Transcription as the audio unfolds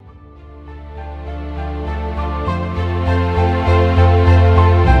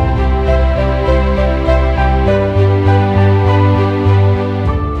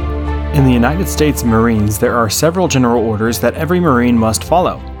United States Marines, there are several general orders that every Marine must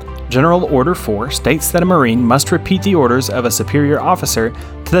follow. General Order 4 states that a Marine must repeat the orders of a superior officer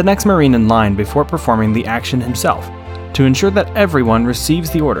to the next Marine in line before performing the action himself, to ensure that everyone receives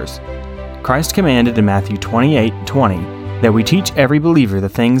the orders. Christ commanded in Matthew 28:20 that we teach every believer the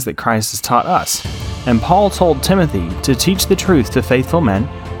things that Christ has taught us, and Paul told Timothy to teach the truth to faithful men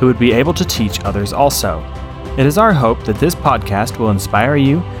who would be able to teach others also. It is our hope that this podcast will inspire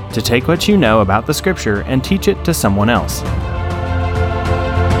you to take what you know about the Scripture and teach it to someone else.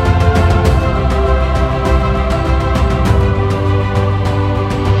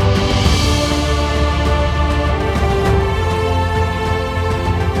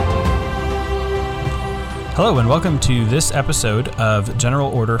 Hello and welcome to this episode of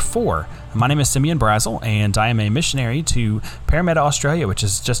General Order 4. My name is Simeon Brazel and I am a missionary to Parramatta, Australia, which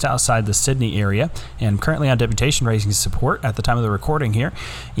is just outside the Sydney area, and currently on deputation raising support at the time of the recording here.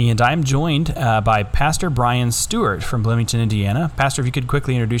 And I'm joined by Pastor Brian Stewart from Bloomington, Indiana. Pastor, if you could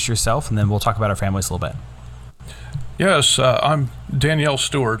quickly introduce yourself and then we'll talk about our families a little bit. Yes, I'm Danielle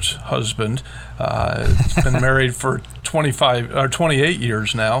Stewart's husband. Been married for 28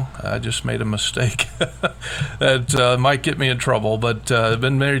 years now. I just made a mistake that might get me in trouble, but I've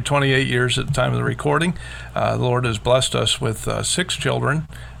been married 28 years at the time of the recording. The Lord has blessed us with 6 children.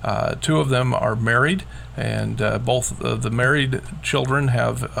 2 of them are married, and both of the married children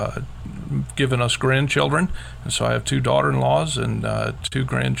have given us grandchildren. And so I have 2 daughter-in-laws and 2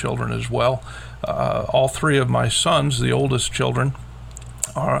 grandchildren as well. All 3 of my sons, the oldest children,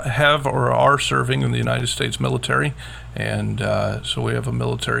 are serving in the United States military, and so we have a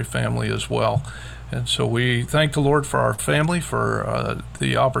military family as well. And so we thank the Lord for our family, for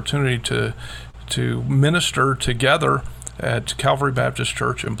the opportunity to minister together at Calvary Baptist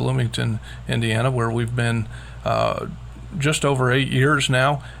Church in Bloomington, Indiana, where we've been just over 8 years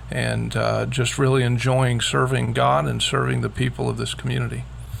now, and just really enjoying serving God and serving the people of this community.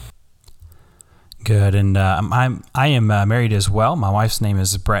 Good, and I am married as well. My wife's name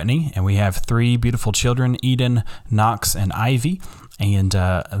is Brittany, and we have 3 beautiful children, Eden, Knox, and Ivy, and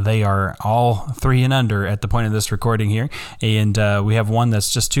they are all 3 and under at the point of this recording here, and we have one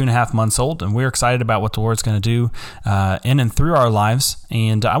that's just 2.5 months old, and we're excited about what the Lord's going to do in and through our lives.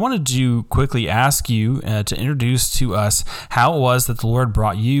 And I wanted to quickly ask you to introduce to us how it was that the Lord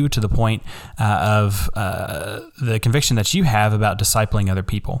brought you to the point of the conviction that you have about discipling other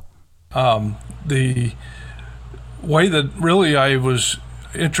people. The way that really I was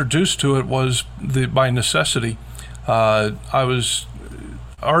introduced to it was by necessity. I was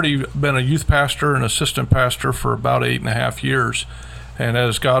already been a youth pastor and assistant pastor for about 8.5 years, and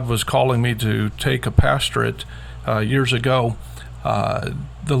as God was calling me to take a pastorate years ago, the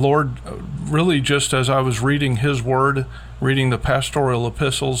Lord really, just as I was reading His Word, reading the pastoral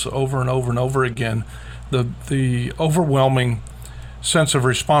epistles over and over and over again, the overwhelming sense of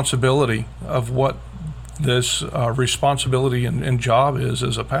responsibility of what this responsibility and job is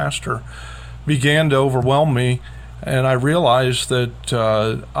as a pastor began to overwhelm me, and I realized that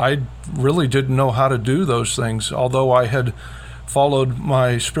I really didn't know how to do those things. Although I had followed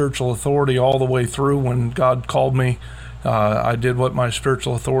my spiritual authority all the way through when God called me, I did what my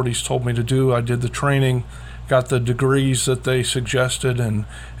spiritual authorities told me to do. I did the training, got the degrees that they suggested,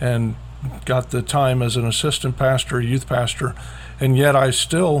 and got the time as an assistant pastor, youth pastor, and yet I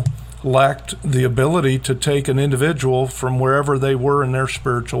still lacked the ability to take an individual from wherever they were in their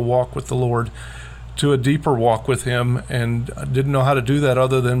spiritual walk with the Lord to a deeper walk with Him, and I didn't know how to do that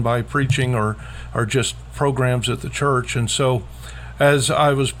other than by preaching or just programs at the church. And so as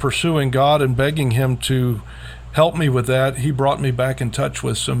I was pursuing God and begging Him to help me with that, He brought me back in touch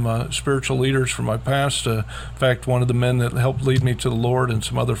with some spiritual leaders from my past. In fact, one of the men that helped lead me to the Lord, and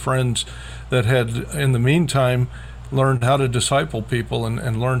some other friends that had in the meantime learned how to disciple people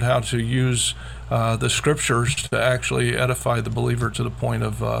and learned how to use the Scriptures to actually edify the believer to the point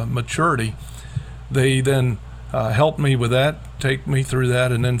of maturity. They then helped me with that, take me through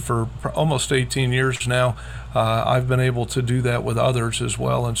that, and then for almost 18 years now, I've been able to do that with others as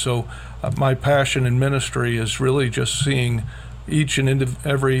well. And so my passion in ministry is really just seeing each and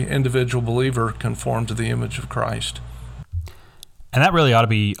every individual believer conform to the image of Christ. And that really ought to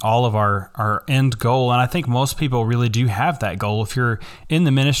be all of our end goal. And I think most people really do have that goal. If you're in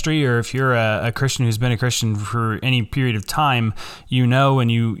the ministry, or if you're a Christian who's been a Christian for any period of time, you know, and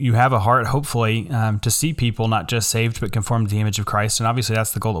you have a heart, hopefully, to see people not just saved, but conformed to the image of Christ. And obviously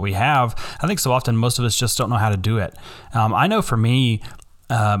that's the goal that we have. I think so often most of us just don't know how to do it. I know for me,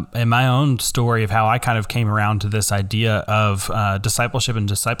 in my own story of how I kind of came around to this idea of discipleship and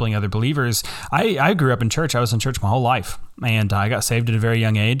discipling other believers, I grew up in church. I was in church my whole life. and I got saved at a very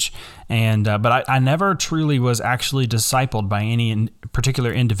young age. And but I never truly was actually discipled by any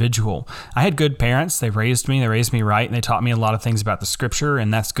particular individual. I had good parents. They raised me right, and they taught me a lot of things about the Scripture,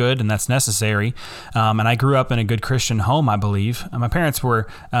 and that's good and that's necessary. And I grew up in a good Christian home, I believe. My parents were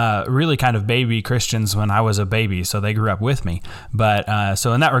really kind of baby Christians when I was a baby, so they grew up with me. But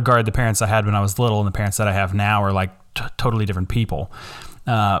so in that regard, the parents I had when I was little and the parents that I have now are like totally different people.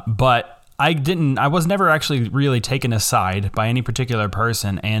 But I was never actually really taken aside by any particular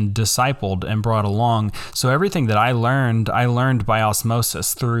person and discipled and brought along. So everything that I learned by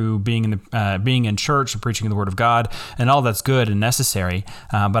osmosis through being in church and preaching the Word of God, and all that's good and necessary.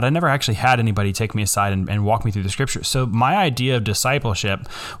 But I never actually had anybody take me aside and walk me through the Scriptures. So my idea of discipleship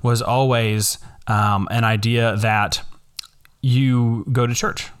was always an idea that you go to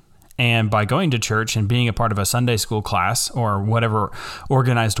church. And by going to church and being a part of a Sunday school class or whatever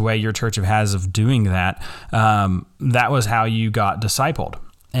organized way your church has of doing that, that was how you got discipled.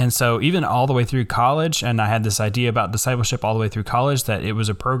 And so even all the way through college, and I had this idea about discipleship all the way through college, that it was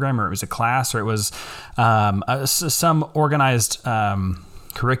a program or it was a class or it was some organized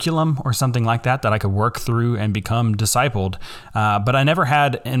curriculum or something like that I could work through and become discipled. But I never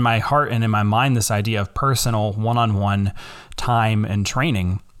had in my heart and in my mind this idea of personal one-on-one time and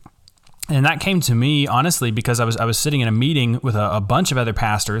training. And that came to me, honestly, because I was sitting in a meeting with a bunch of other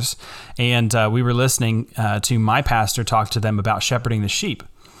pastors, and we were listening to my pastor talk to them about shepherding the sheep.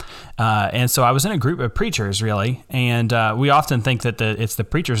 And so I was in a group of preachers, really, and we often think that it's the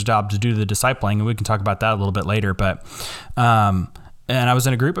preacher's job to do the discipling, and we can talk about that a little bit later. But and I was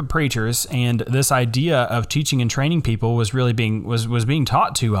in a group of preachers, and this idea of teaching and training people was really being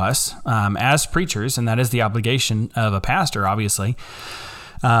taught to us as preachers, and that is the obligation of a pastor, obviously.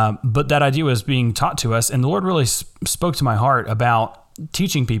 But that idea was being taught to us, and the Lord really spoke to my heart about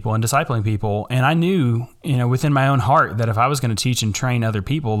teaching people and discipling people. And I knew, within my own heart that if I was going to teach and train other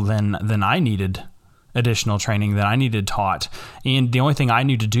people, then I needed additional training, that I needed taught. And the only thing I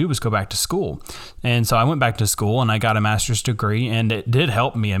knew to do was go back to school. And so I went back to school and I got a master's degree, and it did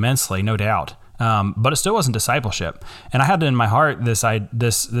help me immensely, no doubt. But it still wasn't discipleship. And I had in my heart this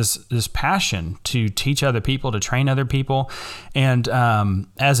passion to teach other people, to train other people. And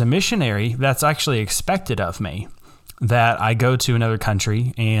as a missionary, that's actually expected of me, that I go to another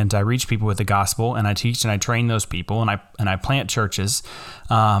country and I reach people with the gospel, and I teach and I train those people, and I plant churches.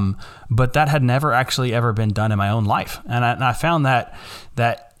 But that had never actually ever been done in my own life. And I found that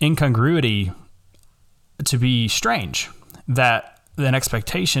incongruity to be strange, that an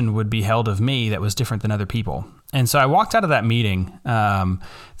expectation would be held of me that was different than other people. And so I walked out of that meeting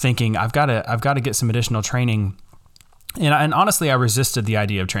thinking, I've got to get some additional training. And honestly, I resisted the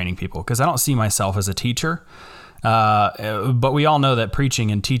idea of training people because I don't see myself as a teacher. But we all know that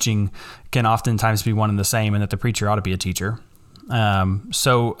preaching and teaching can oftentimes be one and the same, and that the preacher ought to be a teacher.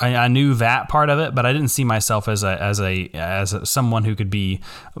 So I knew that part of it, but I didn't see myself as someone who could be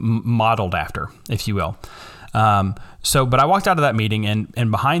modeled after, if you will. But I walked out of that meeting,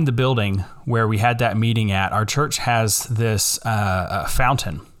 and behind the building where we had that meeting at, our church has this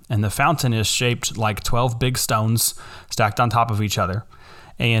fountain, and the fountain is shaped like 12 big stones stacked on top of each other.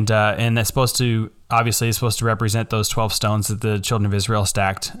 And it's supposed to represent those 12 stones that the children of Israel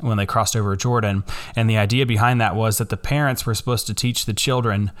stacked when they crossed over Jordan. And the idea behind that was that the parents were supposed to teach the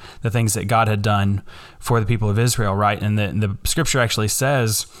children the things that God had done for the people of Israel, right? And the scripture actually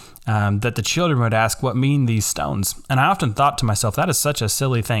says that the children would ask, "What mean these stones?" And I often thought to myself, that is such a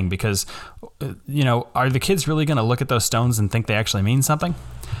silly thing, because, are the kids really going to look at those stones and think they actually mean something?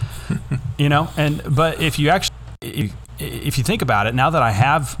 But if you think about it, now that I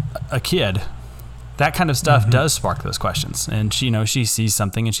have a kid, that kind of stuff does spark those questions. And she sees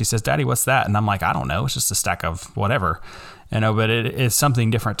something and she says, "Daddy, what's that?" And I'm like, "I don't know. It's just a stack of whatever." But it's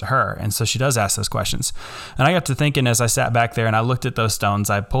something different to her. And so she does ask those questions. And I got to thinking as I sat back there and I looked at those stones,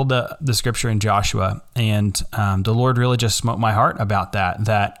 I pulled the scripture in Joshua, and the Lord really just smote my heart about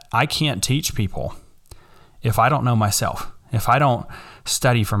that I can't teach people if I don't know myself, if I don't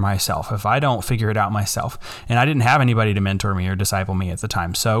study for myself, if I don't figure it out myself. And I didn't have anybody to mentor me or disciple me at the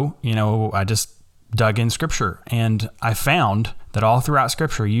time. So, I just dug in scripture, and I found that all throughout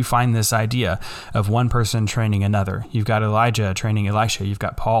scripture, you find this idea of one person training another. You've got Elijah training Elisha. You've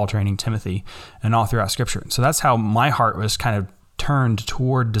got Paul training Timothy, and all throughout scripture. So that's how my heart was kind of turned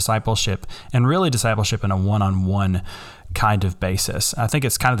toward discipleship, and really discipleship in a one-on-one kind of basis. I think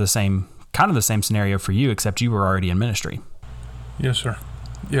it's kind of the same scenario for you, except you were already in ministry. Yes, sir.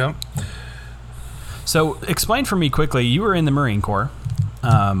 Yeah. So explain for me quickly, you were in the Marine Corps,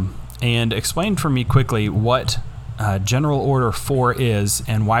 and explain for me quickly what General Order 4 is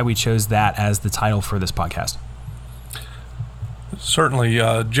and why we chose that as the title for this podcast. Certainly.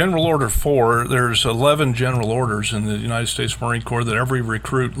 General Order 4, there's 11 general orders in the United States Marine Corps that every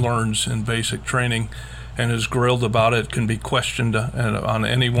recruit learns in basic training and is grilled about it, can be questioned on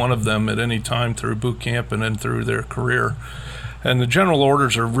any one of them at any time through boot camp and then through their career. And the general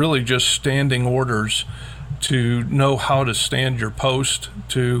orders are really just standing orders to know how to stand your post,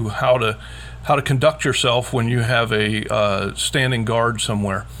 to how to conduct yourself when you have a standing guard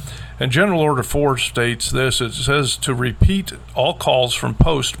somewhere. And General Order 4 states this: it says to repeat all calls from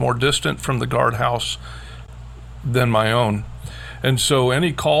post more distant from the guardhouse than my own. And so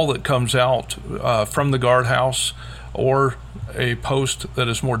any call that comes out from the guardhouse or a post that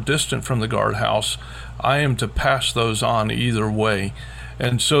is more distant from the guardhouse, I am to pass those on either way.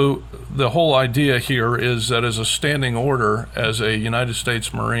 And so the whole idea here is that as a standing order, as a United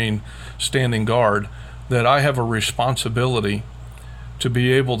States Marine standing guard, that I have a responsibility to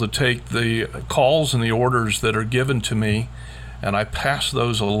be able to take the calls and the orders that are given to me, and I pass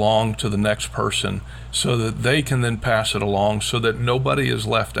those along to the next person so that they can then pass it along, so that nobody is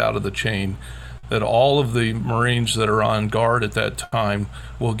left out of the chain, that all of the Marines that are on guard at that time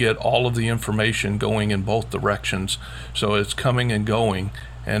will get all of the information going in both directions. So it's coming and going,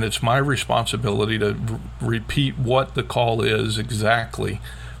 and it's my responsibility to repeat what the call is exactly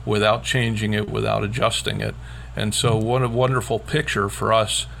without changing it, without adjusting it. And so what a wonderful picture for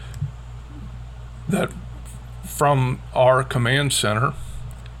us that from our command center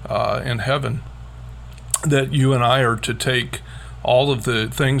in heaven, that you and I are to take all of the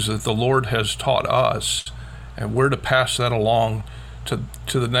things that the Lord has taught us, and we're to pass that along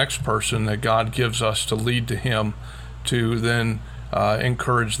to the next person that God gives us to lead to Him, to then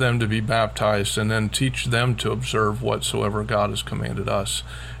encourage them to be baptized, and then teach them to observe whatsoever God has commanded us.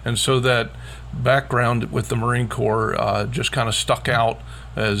 And so that background with the Marine Corps just kind of stuck out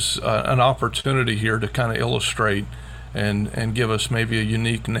as an opportunity here to kind of illustrate and give us maybe a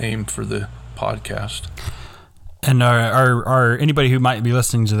unique name for the podcast. And are anybody who might be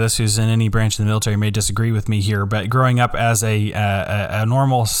listening to this who's in any branch of the military may disagree with me here, but growing up as a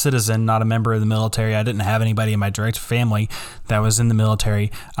normal citizen, not a member of the military, I didn't have anybody in my direct family that was in the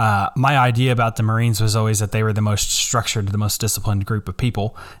military. My idea about the Marines was always that they were the most structured, the most disciplined group of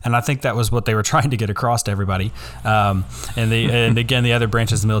people, and I think that was what they were trying to get across to everybody. And again, the other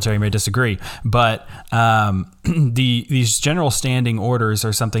branches of the military may disagree, but these general standing orders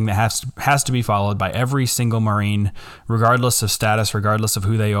are something that has to be followed by every single Marine, regardless of status, regardless of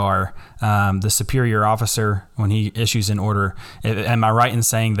who they are. The superior officer, when he issues an order, am I right in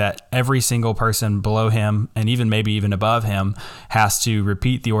saying that every single person below him, and maybe even above him, has to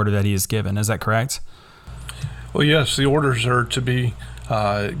repeat the order that he is given? Is that correct? Well, yes, the orders are to be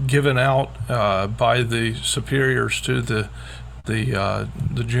given out by the superiors to the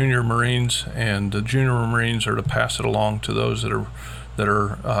junior Marines, and the junior Marines are to pass it along to those that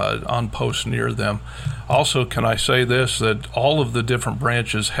are on post near them. Also, can I say this, that all of the different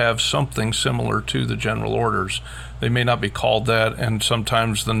branches have something similar to the general orders. They may not be called that, and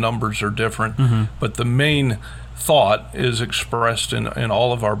sometimes the numbers are different, but the main thought is expressed in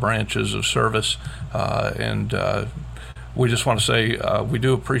all of our branches of service, and we just want to say we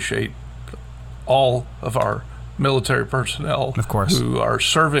do appreciate all of our military personnel, of course, who are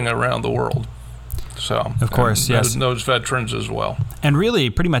serving around the world. So, of course, yes, those veterans as well. And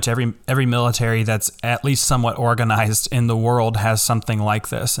really, pretty much every military that's at least somewhat organized in the world has something like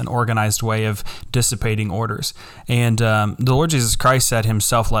this, an organized way of dissipating orders. And the Lord Jesus Christ said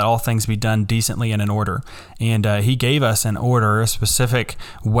Himself, "Let all things be done decently and in order." And He gave us an order, a specific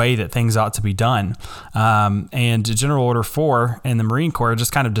way that things ought to be done. And General Order 4 in the Marine Corps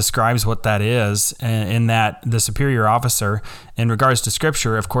just kind of describes what that is, in that the superior officer, in regards to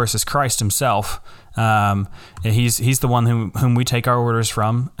Scripture, of course, is Christ Himself. He's the one whom we take our orders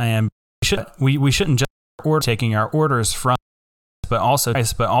from, and we shouldn't just taking our orders from, but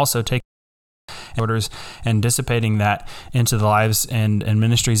also take orders and dissipating that into the lives and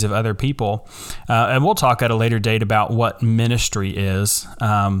ministries of other people. And we'll talk at a later date about what ministry is,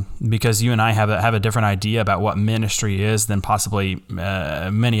 because you and I have a different idea about what ministry is than possibly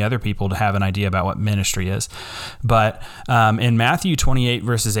many other people to have an idea about what ministry is. But in Matthew 28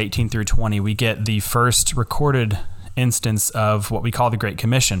 verses 18 through 20, we get the first recorded instance of what we call the Great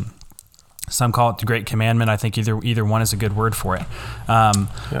Commission. Some call it the Great Commandment. I think either one is a good word for it.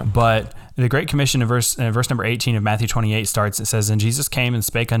 But the Great Commission in verse number 18 of Matthew 28 starts, it says, "And Jesus came and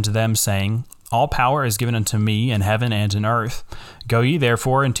spake unto them, saying, All power is given unto me in heaven and in earth. Go ye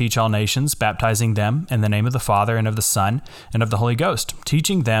therefore and teach all nations, baptizing them in the name of the Father and of the Son and of the Holy Ghost,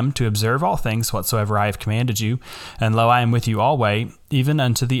 teaching them to observe all things whatsoever I have commanded you. And lo, I am with you always, even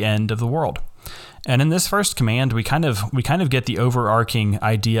unto the end of the world." And in this first command, we kind of get the overarching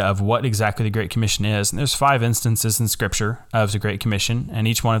idea of what exactly the Great Commission is. And there's 5 instances in Scripture of the Great Commission, and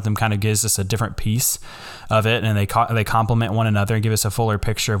each one of them kind of gives us a different piece of it, and they complement one another and give us a fuller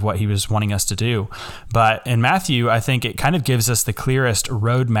picture of what he was wanting us to do. But in Matthew, I think it kind of gives us the clearest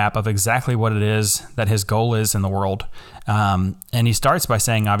roadmap of exactly what it is that his goal is in the world. And he starts by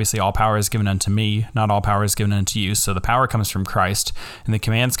saying, obviously, all power is given unto me, not all power is given unto you. So the power comes from Christ, and the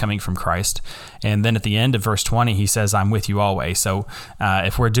command's coming from Christ. And then at the end of verse 20, he says, I'm with you always. So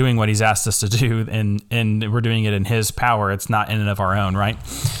if we're doing what he's asked us to do, and we're doing it in his power, it's not in and of our own, right?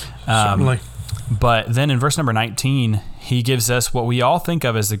 Certainly. But then in verse number 19, he gives us what we all think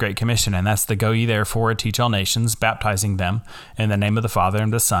of as the Great Commission, and that's the go ye therefore, teach all nations, baptizing them in the name of the Father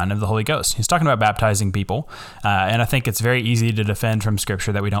and the Son and the Holy Ghost. He's talking about baptizing people, and I think it's very easy to defend from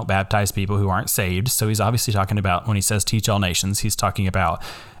Scripture that we don't baptize people who aren't saved. So he's obviously talking about, when he says teach all nations, he's talking about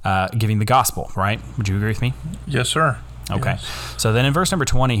giving the gospel, right? Would you agree with me? Yes, sir. Okay. Yes. So then in verse number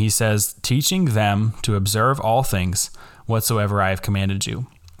 20, he says, teaching them to observe all things whatsoever I have commanded you.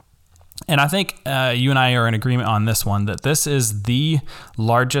 And I think you and I are in agreement on this one, that this is the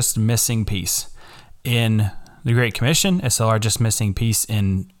largest missing piece in the Great Commission. It's the largest missing piece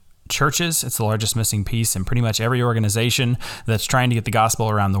in churches. It's the largest missing piece in pretty much every organization that's trying to get the gospel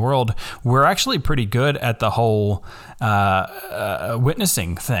around the world. We're actually pretty good at the whole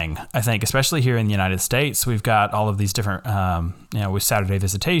witnessing thing, I think, especially here in the United States. We've got all of these different, with Saturday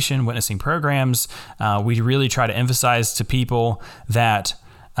Visitation, witnessing programs. We really try to emphasize to people that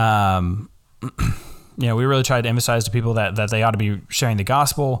we really try to emphasize to people that they ought to be sharing the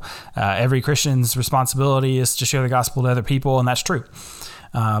gospel. Every Christian's responsibility is to share the gospel to other people, and that's true.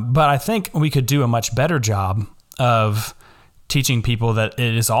 But I think we could do a much better job of teaching people that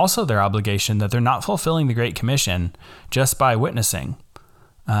it is also their obligation, that they're not fulfilling the Great Commission just by witnessing.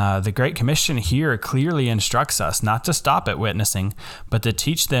 The Great Commission here clearly instructs us not to stop at witnessing, but to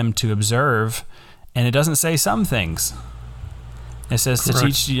teach them to observe. And it doesn't say some things. It says Correct. to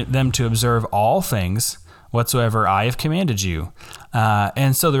teach them to observe all things whatsoever I have commanded you.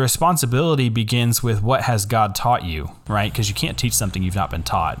 And so the responsibility begins with what has God taught you, right? Because you can't teach something you've not been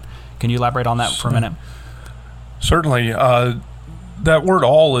taught. Can you elaborate on that for a minute? Certainly. That word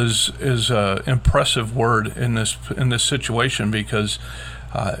 "all" is an impressive word in this situation, because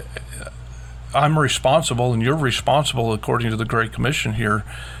I'm responsible and you're responsible according to the Great Commission here,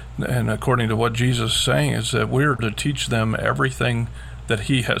 and according to what Jesus is saying, is that we're to teach them everything that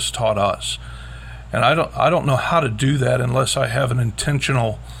He has taught us. And I don't know how to do that unless I have an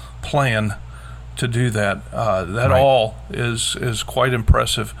intentional plan to do that. That Right. all is quite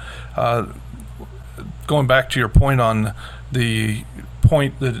impressive. Going back to your point on the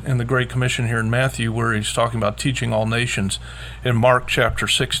point that in the Great Commission here in Matthew, where he's talking about teaching all nations, in Mark chapter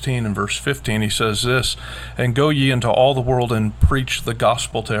 16 and verse 15, he says this, and go ye into all the world and preach the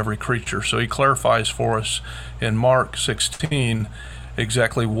gospel to every creature. So he clarifies for us in Mark 16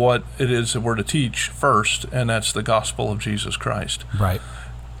 exactly what it is that we're to teach first, and that's the gospel of Jesus Christ. Right.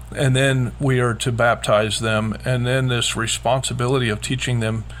 And then we are to baptize them, and then this responsibility of teaching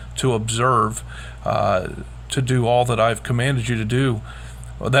them to observe, to do all that I've commanded you to do.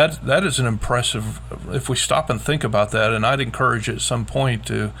 Well, that is an impressive, if we stop and think about that, and I'd encourage at some point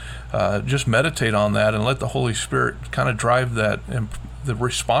to just meditate on that and let the Holy Spirit kind of drive that, the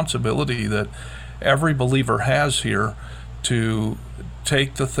responsibility that every believer has here to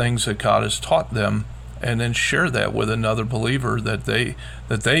take the things that God has taught them and then share that with another believer that they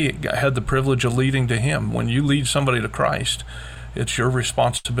had the privilege of leading to Him. When you lead somebody to Christ, it's your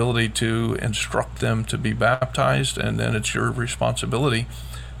responsibility to instruct them to be baptized, and then it's your responsibility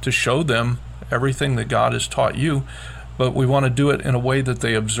to show them everything that God has taught you. But we want to do it in a way that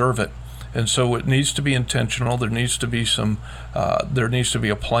they observe it. And so it needs to be intentional. There needs to be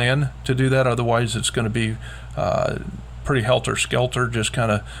a plan to do that. Otherwise, it's going to be pretty helter-skelter, just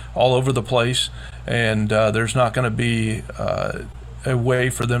kind of all over the place. And there's not going to be a way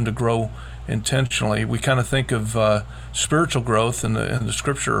for them to grow intentionally. We kind of think of spiritual growth, and the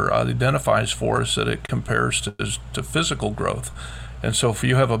Scripture identifies for us that it compares to physical growth. And so if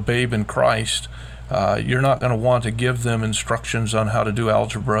you have a babe in Christ, you're not going to want to give them instructions on how to do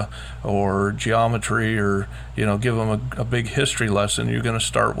algebra or geometry, or give them a big history lesson. You're going to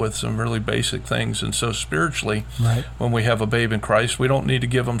start with some really basic things. And so spiritually, Right. when we have a babe in Christ, we don't need to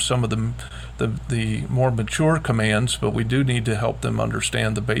give them some of the more mature commands, but we do need to help them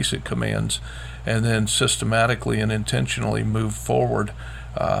understand the basic commands, and then systematically and intentionally move forward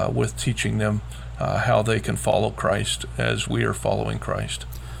with teaching them how they can follow Christ as we are following Christ.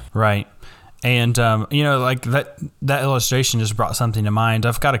 Right. And, like that illustration just brought something to mind.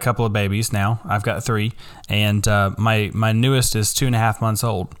 I've got a couple of babies now. I've got 3, and my newest is 2.5 months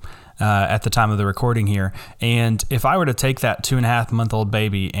old at the time of the recording here. And if I were to take that 2.5-month-old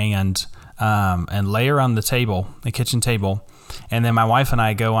baby and lay her on the kitchen table, and then my wife and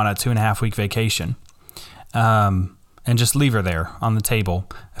I go on a 2.5-week vacation, and just leave her there on the table,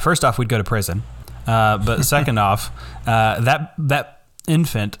 first off, we'd go to prison. But second off, that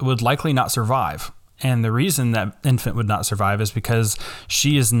infant would likely not survive. And the reason that infant would not survive is because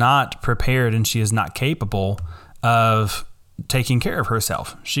she is not prepared and she is not capable of taking care of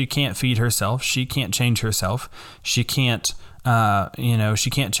herself. She can't feed herself. She can't change herself. She can't, she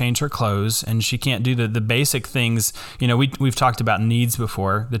can't change her clothes, and she can't do the basic things. We've talked about needs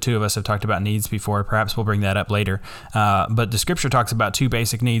before. The two of us have talked about needs before. Perhaps we'll bring that up later. But the scripture talks about 2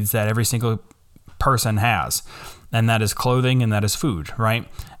 basic needs that every single person has, and that is clothing and that is food, right?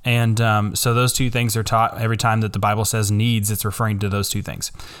 And so those 2 things are taught every time that the Bible says needs. It's referring to those 2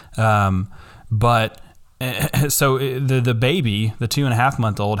 things. So the baby, the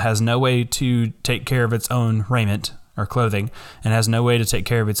 2.5-month-old, has no way to take care of its own raiment or clothing, and has no way to take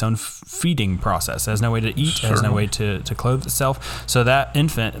care of its own feeding process, has no way to eat, has no way to clothe itself. So that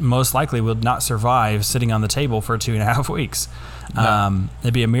infant most likely will not survive sitting on the table for 2.5 weeks. No.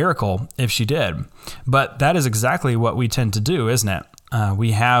 It'd be a miracle if she did. But that is exactly what we tend to do, isn't it?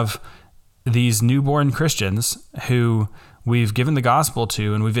 We have these newborn Christians who we've given the gospel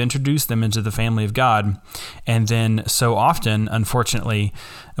to, and we've introduced them into the family of God. And then so often, unfortunately,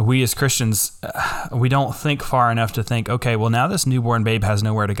 we as Christians, we don't think far enough to think, okay, well, now this newborn babe has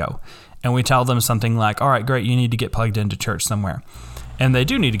nowhere to go. And we tell them something like, all right, great, you need to get plugged into church somewhere. And they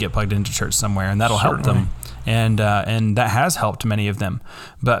do need to get plugged into church somewhere, and that'll help them. And that has helped many of them.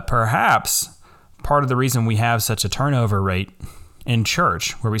 But perhaps part of the reason we have such a turnover rate in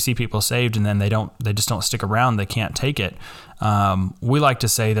church, where we see people saved and then they just don't stick around, they can't take it. We like to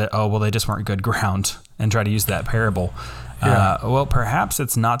say that, they just weren't good ground, and try to use that parable. Yeah. Well, perhaps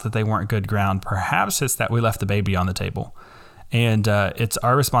it's not that they weren't good ground. Perhaps it's that we left the baby on the table. And it's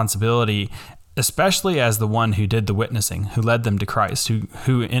our responsibility, especially as the one who did the witnessing, who led them to Christ,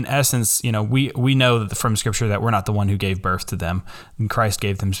 who in essence, we know that from Scripture that we're not the one who gave birth to them, and Christ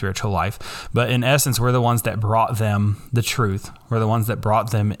gave them spiritual life. But in essence, we're the ones that brought them the truth. We're the ones that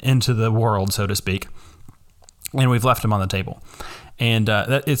brought them into the world, so to speak, and we've left them on the table. And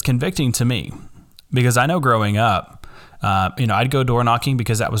that it's convicting to me, because I know growing up, I'd go door knocking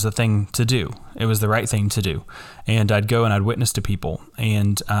because that was the thing to do. It was the right thing to do. And I'd go and I'd witness to people.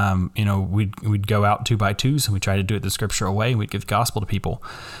 And, we'd go out 2 by 2s, and we'd try to do it the scriptural way, and we'd give the gospel to people.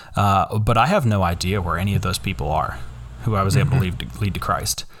 But I have no idea where any of those people are who I was able to lead to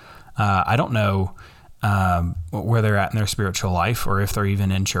Christ. I don't know where they're at in their spiritual life, or if they're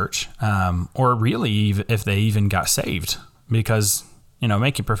even in church, or really if they even got saved, because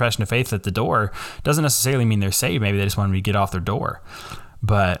making profession of faith at the door doesn't necessarily mean they're saved. Maybe they just want to get off their door.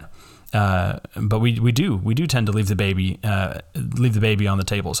 But we do tend to leave the baby on the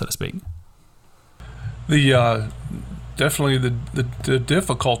table, so to speak. Definitely the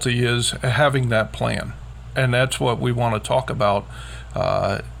difficulty is having that plan, and that's what we want to talk about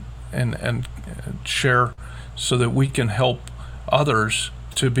and share, so that we can help others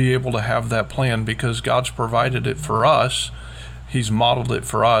to be able to have that plan, because God's provided it for us. He's modeled it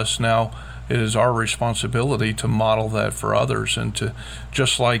for us. Now it is our responsibility to model that for others, and to,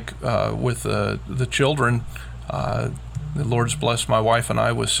 just like with the children, the Lord's blessed my wife and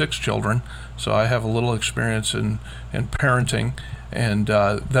I with 6 children, so I have a little experience in parenting, and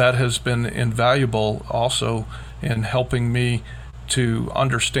that has been invaluable also in helping me to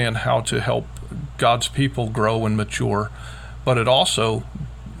understand how to help God's people grow and mature. But it also,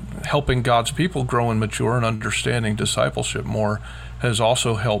 helping God's people grow and mature and understanding discipleship more, has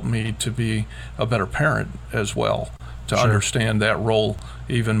also helped me to be a better parent as well, to understand that role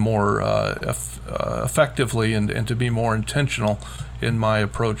even more effectively, and to be more intentional in my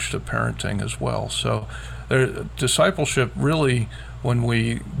approach to parenting as well. So discipleship really, when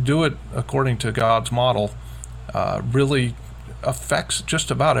we do it according to God's model, really affects just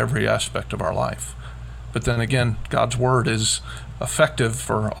about every aspect of our life. But then again, God's word is effective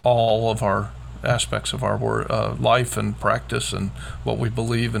for all of our aspects of our life and practice and what we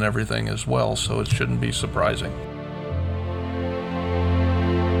believe and everything as well, so it shouldn't be surprising.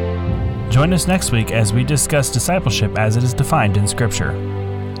 Join us next week as we discuss discipleship as it is defined in Scripture.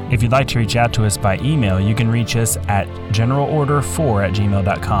 If you'd like to reach out to us by email, you can reach us at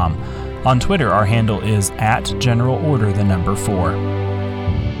generalorder4@gmail.com. On Twitter, our handle is @generalorder4.